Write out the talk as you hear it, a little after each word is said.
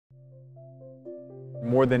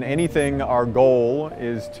More than anything, our goal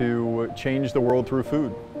is to change the world through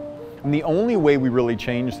food. And the only way we really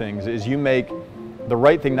change things is you make the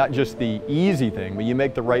right thing, not just the easy thing, but you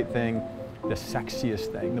make the right thing the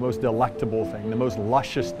sexiest thing, the most delectable thing, the most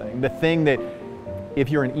luscious thing, the thing that if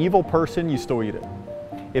you're an evil person, you still eat it.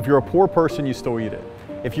 If you're a poor person, you still eat it.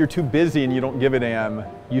 If you're too busy and you don't give a damn,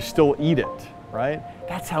 you still eat it, right?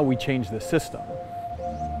 That's how we change the system.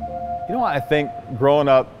 You know what, I think growing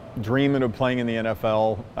up, dreaming of playing in the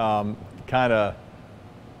NFL kind of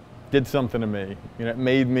did something to me. You know, it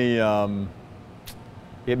made me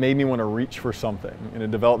want to reach for something, and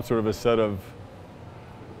it developed sort of a set of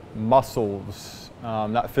muscles,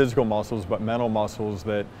 not physical muscles, but mental muscles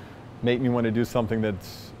that make me want to do something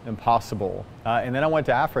that's impossible. And then I went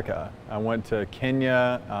to Africa. I went to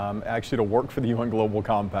Kenya, actually to work for the UN Global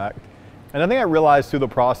Compact. And I think I realized through the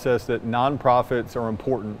process that nonprofits are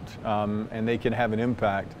important and they can have an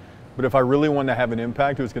impact. But if I really wanted to have an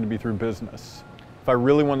impact, it was going to be through business. If I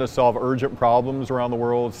really wanted to solve urgent problems around the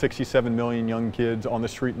world, 67 million young kids on the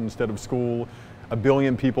street instead of school, 1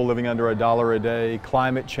 billion people living under $1 a day,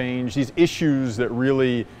 climate change, these issues that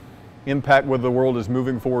really impact whether the world is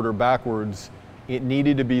moving forward or backwards, it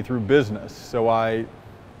needed to be through business. So I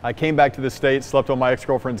came back to the States, slept on my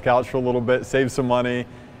ex-girlfriend's couch for a little bit, saved some money,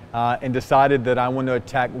 and decided that I wanted to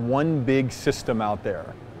attack one big system out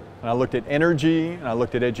there. And I looked at energy, and I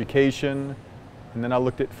looked at education, and then I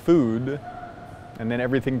looked at food, and then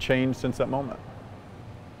everything changed since that moment.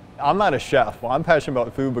 I'm not a chef. Well, I'm passionate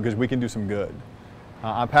about food because we can do some good.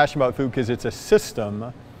 I'm passionate about food because it's a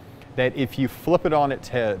system that if you flip it on its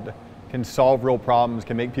head, can solve real problems,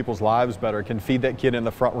 can make people's lives better, can feed that kid in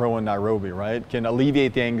the front row in Nairobi, right? Can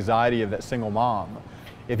alleviate the anxiety of that single mom.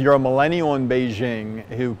 If you're a millennial in Beijing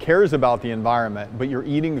who cares about the environment, but you're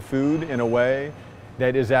eating food in a way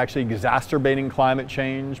that is actually exacerbating climate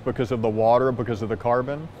change because of the water, because of the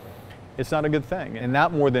carbon, it's not a good thing. And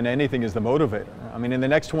that more than anything is the motivator. I mean, in the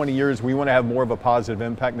next 20 years, we want to have more of a positive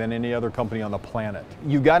impact than any other company on the planet.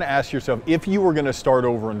 You've got to ask yourself, if you were going to start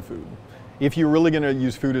over in food, if you're really going to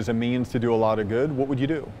use food as a means to do a lot of good, what would you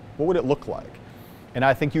do? What would it look like? And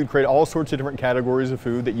I think you'd create all sorts of different categories of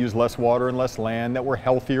food that use less water and less land, that were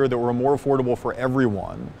healthier, that were more affordable for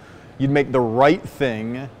everyone. You'd make the right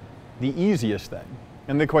thing the easiest thing.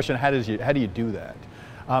 And the question, how do you do that?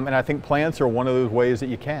 And I think plants are one of those ways that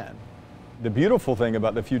you can. The beautiful thing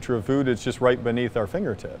about the future of food, it's just right beneath our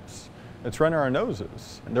fingertips. It's right in our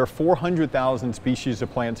noses. And there are 400,000 species of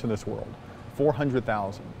plants in this world,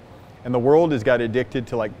 400,000. And the world has got addicted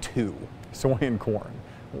to like 2, soy and corn.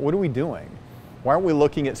 What are we doing? Why aren't we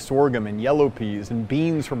looking at sorghum and yellow peas and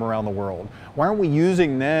beans from around the world? Why aren't we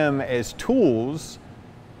using them as tools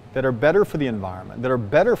that are better for the environment, that are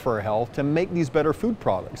better for our health, to make these better food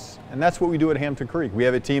products? And that's what we do at Hampton Creek. We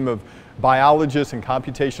have a team of biologists and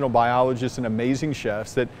computational biologists and amazing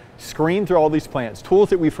chefs that screen through all these plants, tools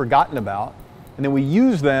that we've forgotten about, and then we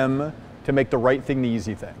use them to make the right thing the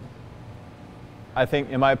easy thing. I think,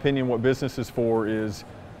 in my opinion, what business is for is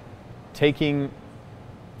taking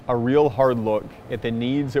a real hard look at the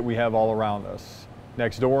needs that we have all around us,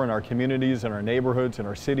 next door in our communities, in our neighborhoods, in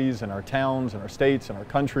our cities, in our towns, in our states, in our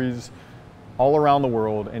countries, all around the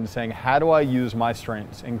world, and saying, how do I use my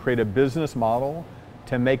strengths and create a business model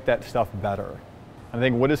to make that stuff better? I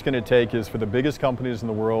think what it's going to take is for the biggest companies in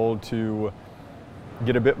the world to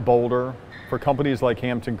get a bit bolder, for companies like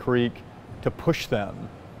Hampton Creek to push them,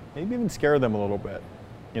 maybe even scare them a little bit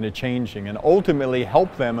into changing, and ultimately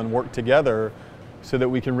help them and work together so that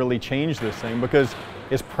we can really change this thing. Because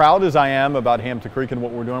as proud as I am about Hampton Creek and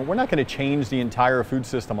what we're doing, we're not going to change the entire food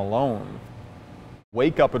system alone.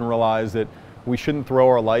 Wake up and realize that we shouldn't throw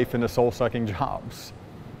our life into soul-sucking jobs.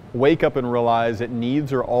 Wake up and realize that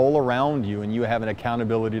needs are all around you and you have an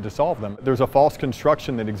accountability to solve them. There's a false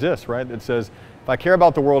construction that exists, right? That says, if I care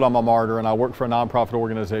about the world, I'm a martyr and I work for a nonprofit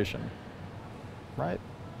organization, right?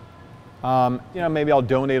 You know, maybe I'll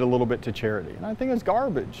donate a little bit to charity. And I think it's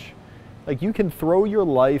garbage. Like, you can throw your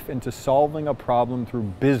life into solving a problem through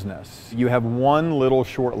business. You have one little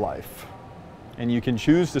short life, and you can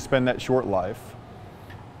choose to spend that short life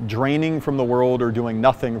draining from the world or doing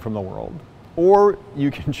nothing from the world. Or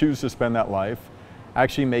you can choose to spend that life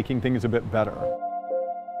actually making things a bit better.